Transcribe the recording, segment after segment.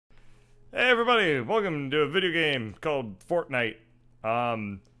everybody, welcome to a video game called Fortnite.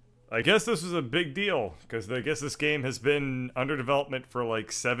 I guess this was a big deal, because I guess this game has been under development for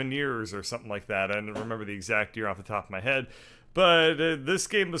like 7 years or something like that. I don't remember the exact year off the top of my head, but this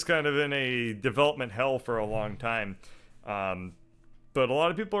game was kind of in a development hell for a long time. But a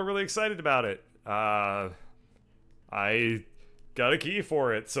lot of people are really excited about it. I got a key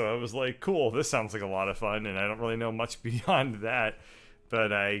for it, so I was like, cool, this sounds like a lot of fun, and I don't really know much beyond that.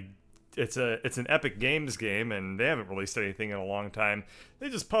 But it's an Epic Games game, and they haven't released anything in a long time. They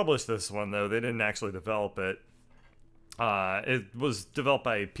just published this one, though. They didn't actually develop it. It was developed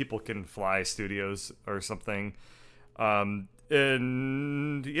by People Can Fly Studios or something.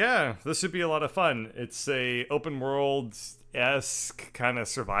 And yeah, this should be a lot of fun. It's a open world-esque kind of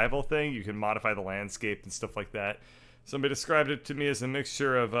survival thing. You can modify the landscape and stuff like that. Somebody described it to me as a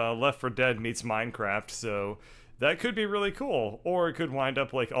mixture of Left 4 Dead meets Minecraft, so that could be really cool. Or it could wind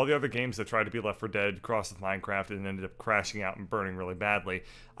up like all the other games that tried to be Left 4 Dead crossed with Minecraft and ended up crashing out and burning really badly.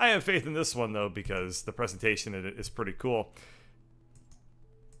 I have faith in this one, though, because the presentation in it is pretty cool.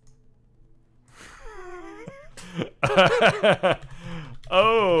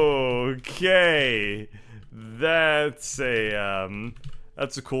 Okay, that's a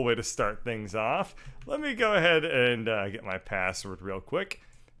cool way to start things off. Let me go ahead and get my password real quick,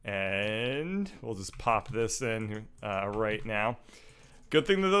 and we'll just pop this in right now. Good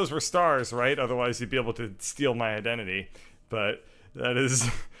thing that those were stars, right? Otherwise you'd be able to steal my identity. But that is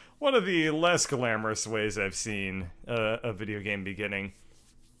one of the less glamorous ways I've seen a video game beginning.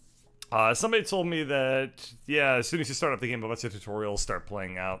 Somebody told me that, yeah, as soon as you start up the game, a bunch of tutorials start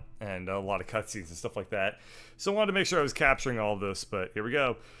playing out, and a lot of cutscenes and stuff like that. So I wanted to make sure I was capturing all of this, but here we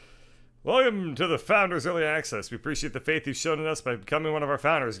go. Welcome to the Founders Early Access. We appreciate the faith you've shown in us by becoming one of our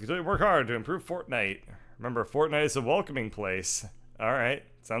founders. Continue to work hard to improve Fortnite. Remember, Fortnite is a welcoming place. Alright,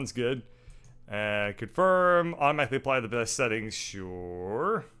 sounds good. Confirm, automatically apply the best settings,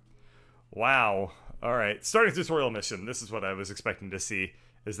 sure. Wow. Alright, starting tutorial mission. This is what I was expecting to see.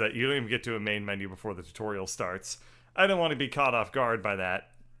 Is that you don't even get to a main menu before the tutorial starts. I don't want to be caught off guard by that,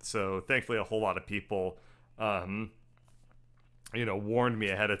 so thankfully a whole lot of people, you know, warned me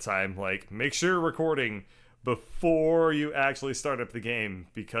ahead of time, like, make sure you're recording before you actually start up the game,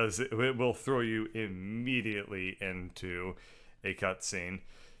 because it will throw you immediately into a cutscene.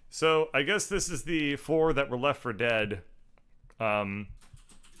 So, I guess this is the 4 that were Left 4 Dead. I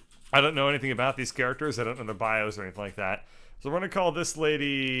don't know anything about these characters, I don't know their bios or anything like that. So we're going to call this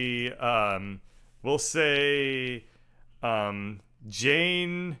lady, we'll say,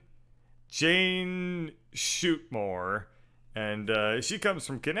 Jane Shootmore, and she comes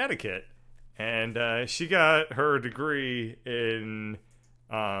from Connecticut, and she got her degree in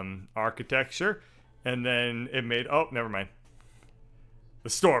architecture, and then it made, oh, never mind.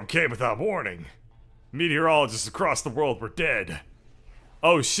 The storm came without warning. Meteorologists across the world were dead.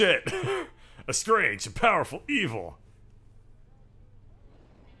 Oh shit, a strange and powerful evil.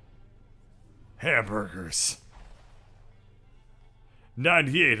 Hamburgers.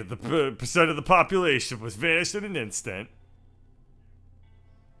 98% of the population was vanished in an instant.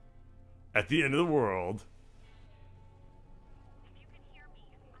 At the end of the world. If you can hear me,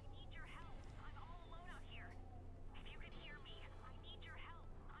 I need your help. I'm all alone out here. If you can hear me, I need your help.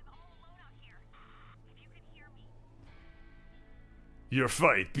 I'm all alone out here. If you can hear me. Your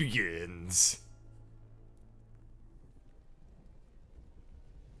fight begins.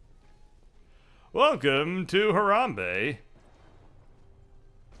 Welcome to Harambe.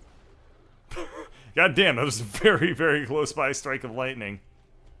 God damn, that was a very, very close by strike of lightning.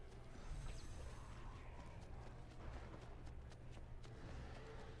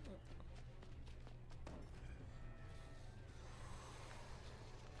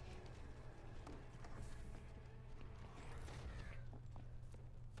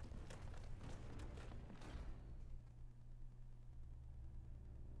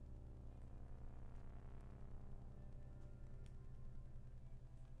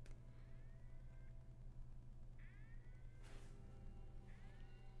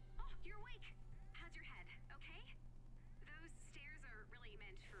 You're awake. How's your head? Okay? Those stairs are really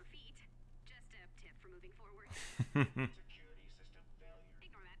meant for feet. Just a tip for moving forward. Security system failure.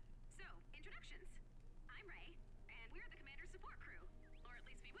 Ignore that. So, introductions. I'm Ray, and we're the commander's support crew. Or at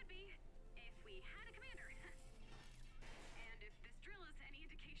least we would be, if we had a commander. And if this drill is any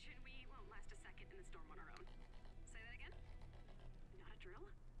indication, we won't last a second in the storm on our own. Say that again? Not a drill?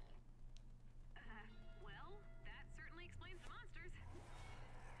 Well, that certainly explains the monsters.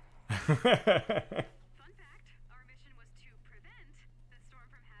 Fun fact, our mission was to prevent the storm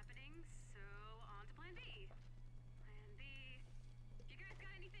from happening, so on to Plan B. Plan B. You guys got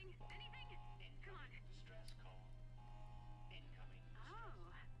anything? Anything?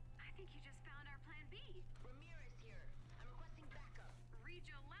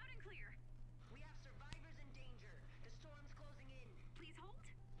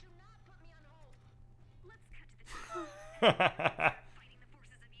 fighting the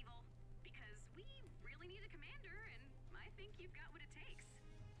forces of evil, because we really need a commander, and I think you've got what it takes.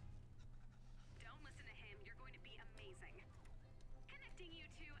 Don't listen to him. You're going to be amazing. Connecting you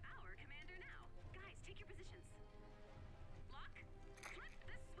to our commander now. Guys, take your positions. Lock, flip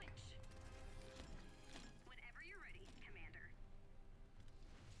the switch. Whenever you're ready, commander.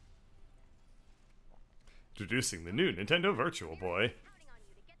 Introducing the new Nintendo Virtual Boy. Counting on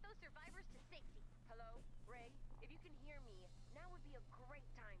you to get those survivors to safety. Hello, Ray? If you can hear me, now would be a great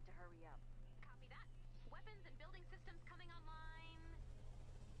time to hurry up. Copy that. Weapons and building systems coming online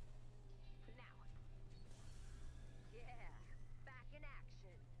now. Yeah, back in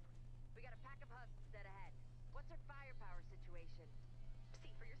action. We got a pack of Husks dead ahead. What's our firepower situation?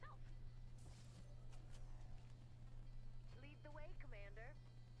 See for yourself. Lead the way, Commander.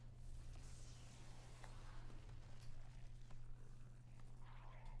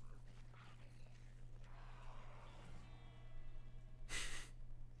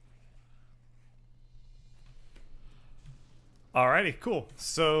 Alrighty, cool.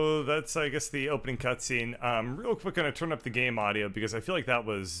 So that's, I guess, the opening cutscene. Real quick, gonna turn up the game audio because I feel like that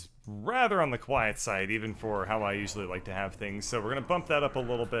was rather on the quiet side, even for how I usually like to have things. So we're gonna bump that up a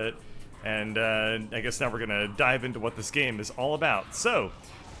little bit, and I guess now we're gonna dive into what this game is all about. So,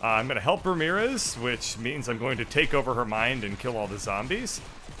 I'm gonna help Ramirez, which means I'm going to take over her mind and kill all the zombies.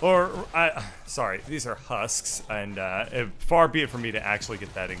 Or, sorry, these are Husks, and far be it from me to actually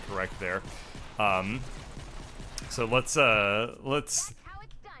get that incorrect there. So let's That's how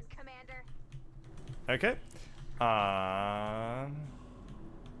it's done, Commander. okay.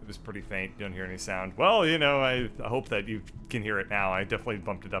 It was pretty faint, don't hear any sound. Well, you know, I hope that you can hear it now. I definitely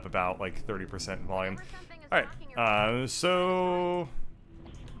bumped it up about like 30% in volume. Alright, so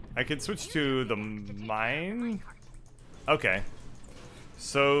I could switch to the mine. Okay.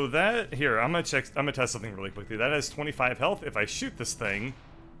 So that, here, I'm gonna test something really quickly. That has 25 health. If I shoot this thing,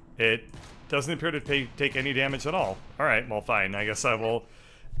 it doesn't appear to take any damage at all. Alright, well fine. I guess I will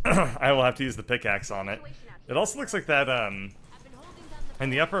I will have to use the pickaxe on it. It also looks like that in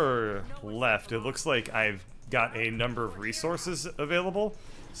the upper left, it looks like I've got a number of resources available.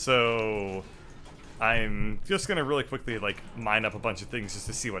 So I'm just gonna really quickly like mine up a bunch of things just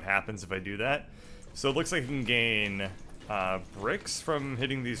to see what happens if I do that. So it looks like I can gain bricks from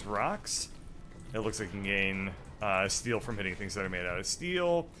hitting these rocks. It looks like I can gain steel from hitting things that are made out of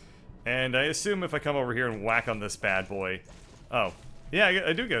steel. And I assume if I come over here and whack on this bad boy... Oh, yeah,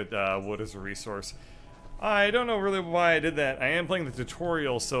 I do get wood as a resource. I don't know really why I did that. I am playing the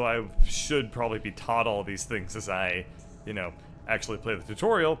tutorial, so I should probably be taught all these things as I, you know, actually play the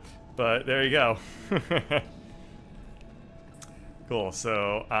tutorial. But there you go. Cool,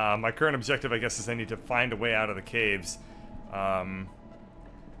 so my current objective, I guess, is I need to find a way out of the caves. I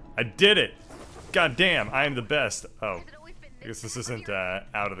did it! God damn, I am the best. Oh. I guess this isn't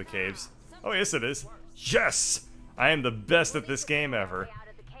out of the caves. Oh, yes it is. Yes! I am the best at this game ever.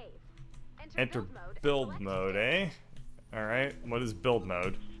 Enter build mode, eh? Alright, what is build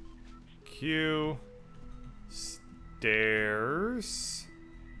mode? Q... Stairs...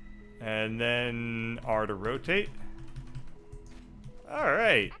 And then R to rotate.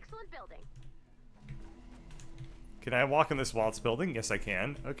 Alright. Excellent building. Can I walk in this while it's building? Yes, I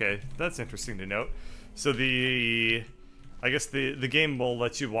can. Okay, that's interesting to note. So I guess the game will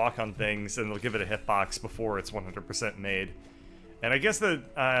let you walk on things and they'll give it a hitbox before it's 100% made. And I guess that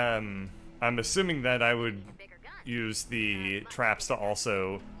I'm assuming that I would use the traps to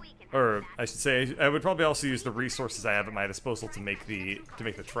also, or I should say, I would probably also use the resources I have at my disposal to make the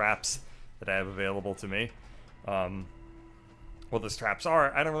traps that I have available to me. What those traps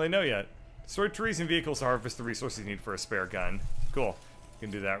are, I don't really know yet. Destroy trees and vehicles to harvest the resources you need for a spare gun. Cool. You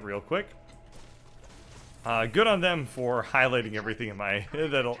can do that real quick. Good on them for highlighting everything in my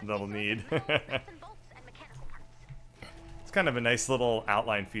that'll need. It's kind of a nice little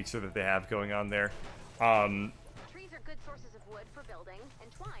outline feature that they have going on there. Trees are good sources of wood for building,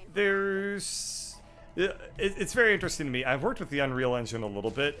 and twine. It's very interesting to me. I've worked with the Unreal Engine a little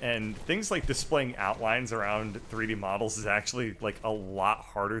bit, and things like displaying outlines around 3D models is actually like a lot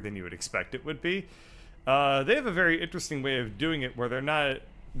harder than you would expect it would be. They have a very interesting way of doing it where they're not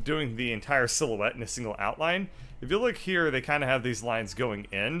doing the entire silhouette in a single outline. If you look here, they kind of have these lines going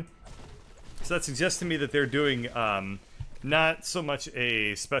in. So that suggests to me that they're doing not so much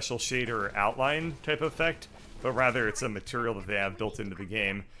a special shader outline type effect, but rather it's a material that they have built into the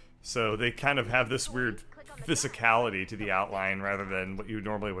game. So they kind of have this weird physicality to the outline rather than what you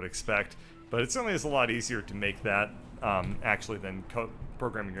normally would expect. But it certainly is a lot easier to make that actually than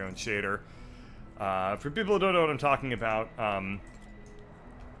programming your own shader. For people who don't know what I'm talking about,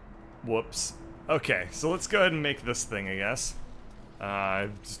 whoops. Okay, so let's go ahead and make this thing, I guess. I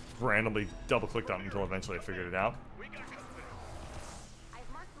just randomly double-clicked on it until eventually I figured it out. I've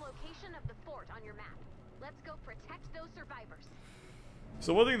marked the location of the fort on your map. Let's go protect those survivors.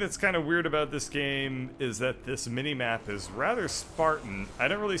 So one thing that's kind of weird about this game is that this mini-map is rather Spartan. I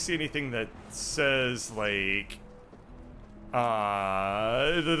don't really see anything that says, like... yeah.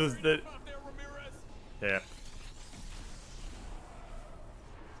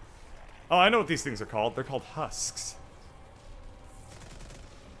 Oh, I know what these things are called. They're called Husks.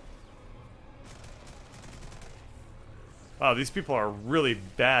 Wow, these people are really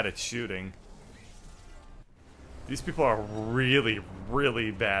bad at shooting. These people are really,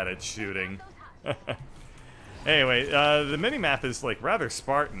 really bad at shooting. Anyway, the mini-map is, like, rather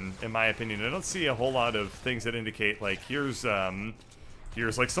Spartan, in my opinion. I don't see a whole lot of things that indicate, like, here's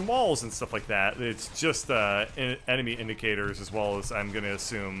like, some walls and stuff like that. It's just, enemy indicators, as well as, I'm gonna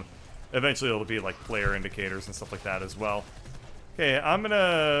assume, eventually it'll be, like, player indicators and stuff like that as well. Okay, I'm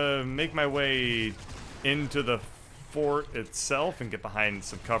gonna make my way into the fort itself and get behind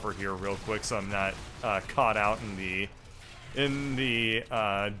some cover here real quick so I'm not caught out in the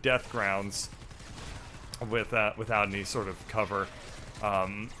death grounds without any sort of cover.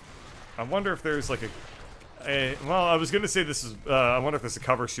 I wonder if there's like well, I was gonna say this is I wonder if there's a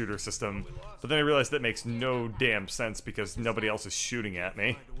cover shooter system, but then I realized that makes no damn sense because nobody else is shooting at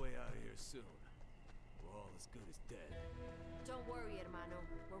me. Don't worry, hermano.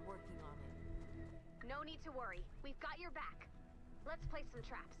 We're working on it. No need to worry. We've got your back. Let's place some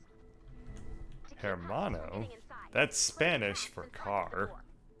traps. To keep Husks from Hermano? getting inside, That's Spanish for car.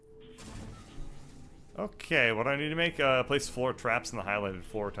 Okay, what do I need to make? Place floor traps in the highlighted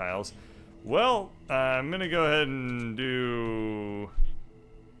floor tiles. Well, I'm gonna go ahead and do...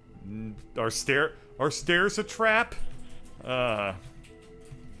 Are stairs a trap?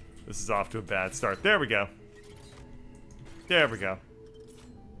 This is off to a bad start. There we go. There we go.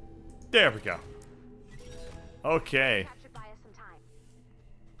 There we go. Okay. That should buy us some time.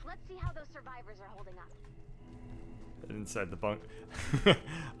 Let's see how those survivors are holding up. Inside the bunk.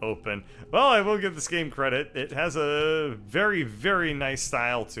 Open. Well, I will give this game credit. It has a very, very nice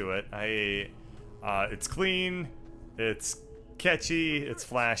style to it. It's clean, it's catchy, it's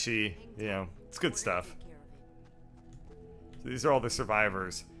flashy, you know, it's good stuff. So these are all the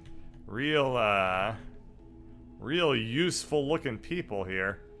survivors. Real useful looking people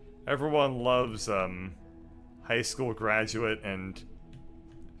here. Everyone loves, high school graduate and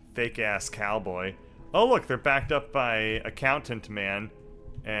fake-ass cowboy. Oh look, they're backed up by accountant man,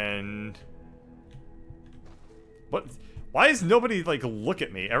 and... What? Why does nobody, like, look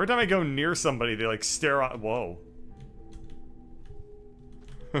at me? Every time I go near somebody, they, like, stare at... Whoa.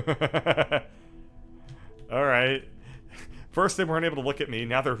 Alright. First they weren't able to look at me,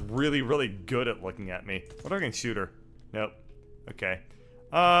 now they're really, really good at looking at me. What do I can shoot her? Nope. Okay.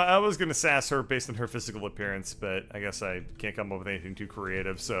 I was gonna sass her based on her physical appearance, but I guess I can't come up with anything too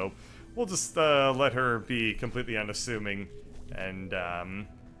creative, so... We'll just let her be completely unassuming and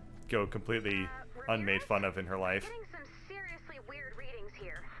go completely unmade fun of in her life. Getting some seriously weird readings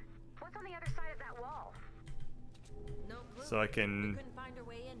here. What's on the other side of that wall? No clue. So I can... Couldn't find her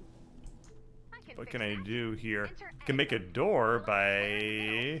way in. What can I do here? I can make a door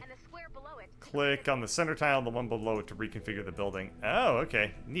by... Click on the center tile and the one below it to reconfigure the building. Oh,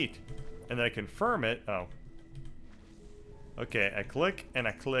 okay. Neat. And then I confirm it. Oh. Okay, I click, and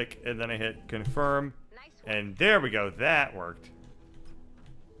then I hit confirm, and there we go, that worked.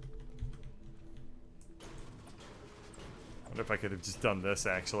 I wonder if I could have just done this,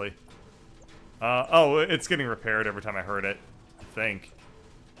 actually. Oh, it's getting repaired every time I heard it, I think.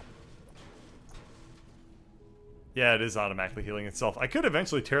 Yeah, it is automatically healing itself. I could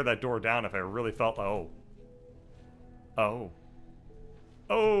eventually tear that door down if I really felt... Oh. Oh.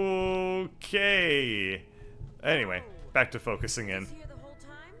 Okay. Anyway. Back to focusing in. Here the whole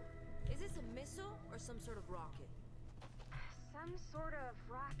time? Is this a missile or some sort of rocket? Some sort of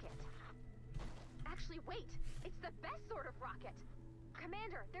rocket. Actually, wait! It's the best sort of rocket!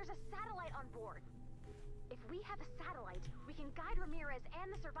 Commander, there's a satellite on board. If we have a satellite, we can guide Ramirez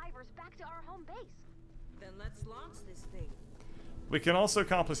and the survivors back to our home base. Then let's launch this thing. We can also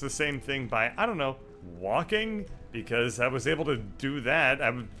accomplish the same thing by, I don't know, walking? Because I was able to do that.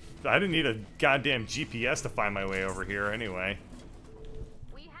 I didn't need a goddamn GPS to find my way over here anyway.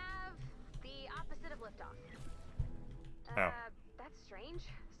 We have the opposite of liftoff. Oh. That's strange.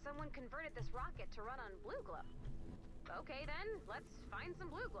 Someone converted this rocket to run on blue glow. Okay then, let's find some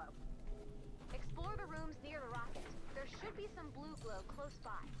blue glow. Explore the rooms near the rocket. There should be some blue glow close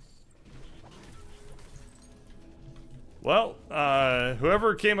by. Well,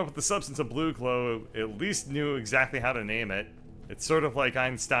 whoever came up with the substance of blue glow at least knew exactly how to name it. It's sort of like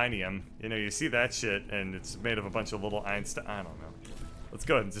Einsteinium. You know, you see that shit, and it's made of a bunch of little Einstein... I don't know. Let's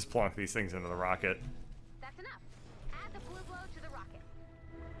go ahead and just plonk these things into the rocket. That's enough. Add the blue glow to the rocket.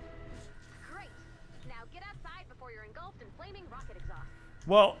 Great. Now get outside before you're engulfed in flaming rocket exhaust.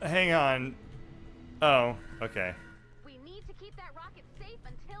 Well, hang on. Oh, okay. We need to keep that rocket safe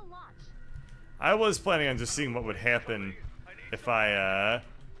until launch. I was planning on just seeing what would happen if I,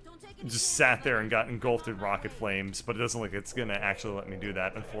 Don't take any just chances, sat there and buddy. got engulfed in rocket flames, but it doesn't look like it's gonna actually let me do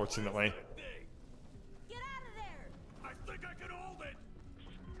that, unfortunately. Get out of there! I think I can hold it.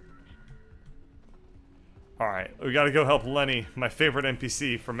 Alright, we gotta go help Lenny, my favorite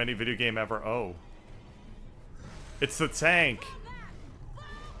NPC from any video game ever. Oh. It's the tank!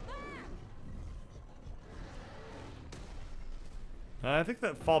 I think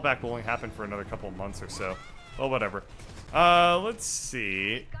that fallback will only happen for another couple of months or so. Well, whatever. Let's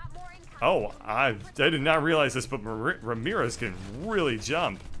see. Got more incoming. Oh, I did not realize this, but Ramirez can really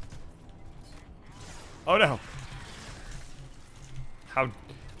jump. Oh no. How...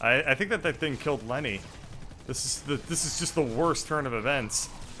 I think that thing killed Lenny. This is just the worst turn of events.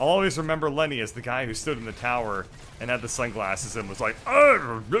 I'll always remember Lenny as the guy who stood in the tower and had the sunglasses and was like,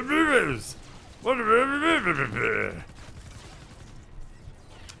 "Oh, Ramirez!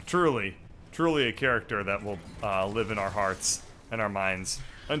 Truly a character that will live in our hearts and our minds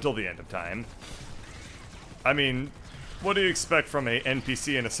until the end of time. I mean, what do you expect from a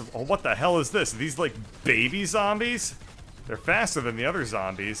NPC in a... Oh, what the hell is this? Are these, like, baby zombies? They're faster than the other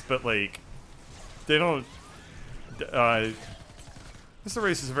zombies, but, like, they don't... This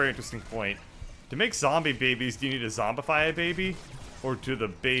raises a very interesting point. To make zombie babies, do you need to zombify a baby? Or do the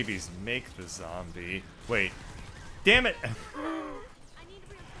babies make the zombie? Wait. Damn it! I need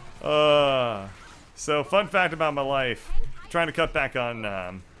reinforcements. So fun fact about my life, trying to cut back on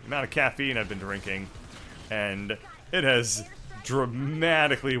the amount of caffeine I've been drinking, and it has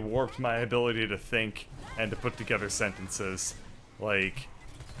dramatically warped my ability to think and to put together sentences. Like,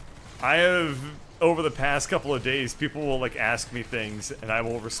 I have, over the past couple of days, people will like ask me things and I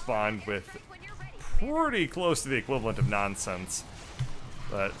will respond with pretty close to the equivalent of nonsense.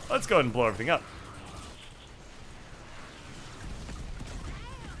 But let's go ahead and blow everything up.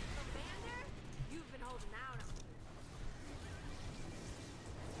 Commander, you've been holding out on me.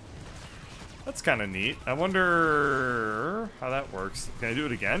 That's kind of neat. I wonder how that works. Can I do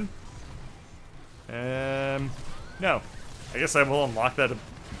it again? No. I guess I will unlock that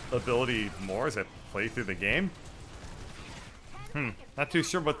ability more as I play through the game. Not too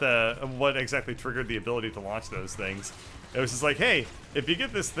sure what exactly triggered the ability to launch those things. It was just like, hey, if you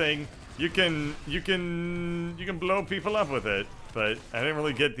get this thing, you can blow people up with it. But I didn't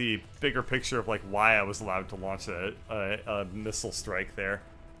really get the bigger picture of like why I was allowed to launch a missile strike there.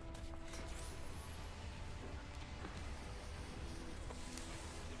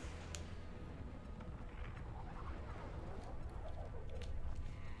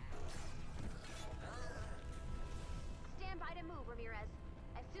 Stand by to move, Ramirez.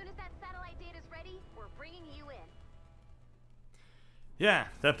 As soon as that satellite data's ready, we're bringing you in. Yeah,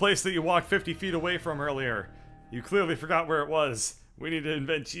 that place that you walked 50 feet away from earlier. You clearly forgot where it was. We need to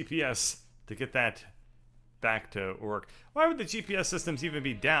invent GPS to get that back to work. Why would the GPS systems even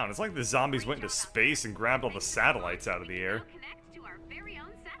be down? It's like the zombies went into space and grabbed all the satellites out of the air. Now connect to our very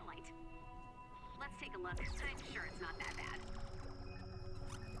own satellite. Let's take a look. I'm sure it's not that bad.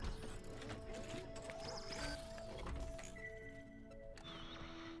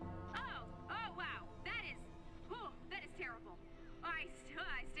 Oh wow. That is terrible. I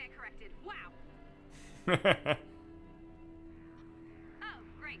stand corrected. Wow. Oh,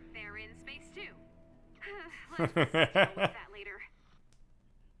 great. They're in space too. Let's just deal with that